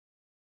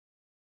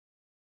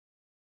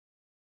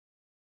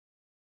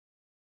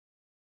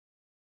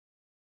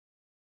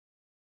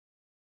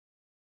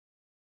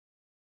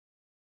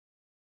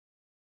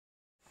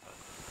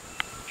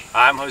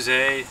I'm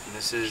Jose, and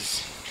this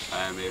is...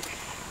 I'm Abe.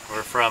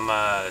 We're from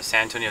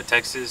San Antonio,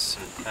 Texas,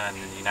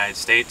 in the United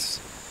States,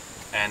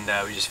 and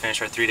we just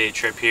finished our 3-day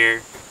trip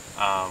here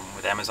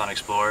with Amazon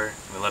Explorer.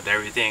 We loved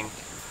everything.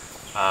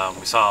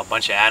 We saw a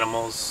bunch of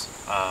animals.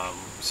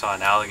 We saw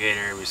an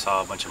alligator. We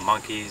saw a bunch of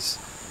monkeys,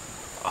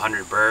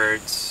 100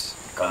 birds.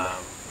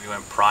 We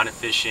went piranha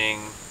fishing.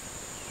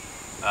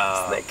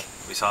 Snake.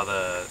 We saw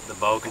the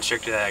boa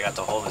constrictor that I got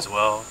to hold as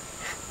well.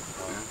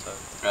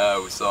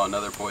 We saw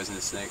another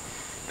poisonous snake,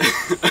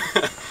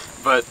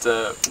 but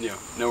you know,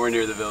 nowhere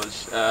near the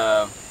village.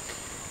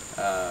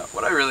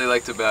 What I really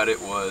liked about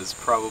it was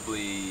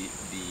probably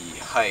the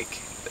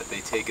hike that they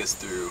take us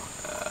through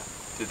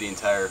the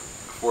entire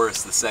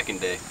forest the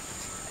second day,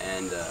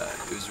 and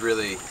it was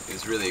really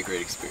a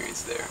great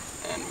experience there.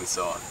 And we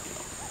saw, you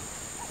know,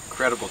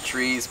 incredible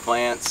trees,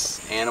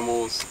 plants,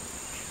 animals.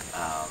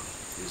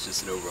 It was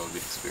just an overall good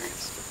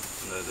experience.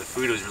 The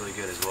food was really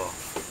good as well.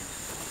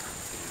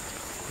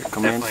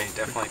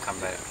 Definitely come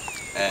back.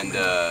 And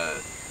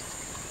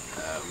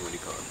what do you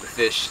call it? The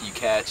fish you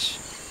catch,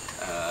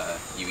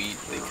 you eat,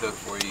 they cook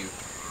for you.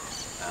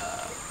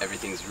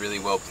 Everything's really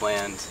well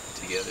planned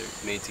together,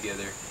 made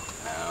together.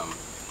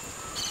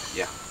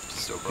 Yeah,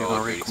 just overall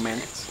a great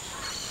experience.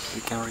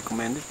 You can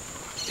recommend it?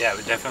 Yeah, I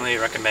would definitely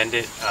recommend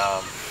it.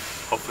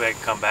 Hopefully I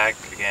can come back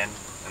again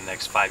in the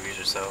next 5 years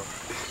or so.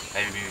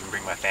 Maybe even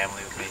bring my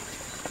family with me.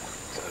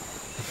 So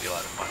it'd be a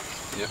lot of fun.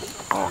 Yeah,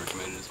 I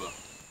recommend it as well.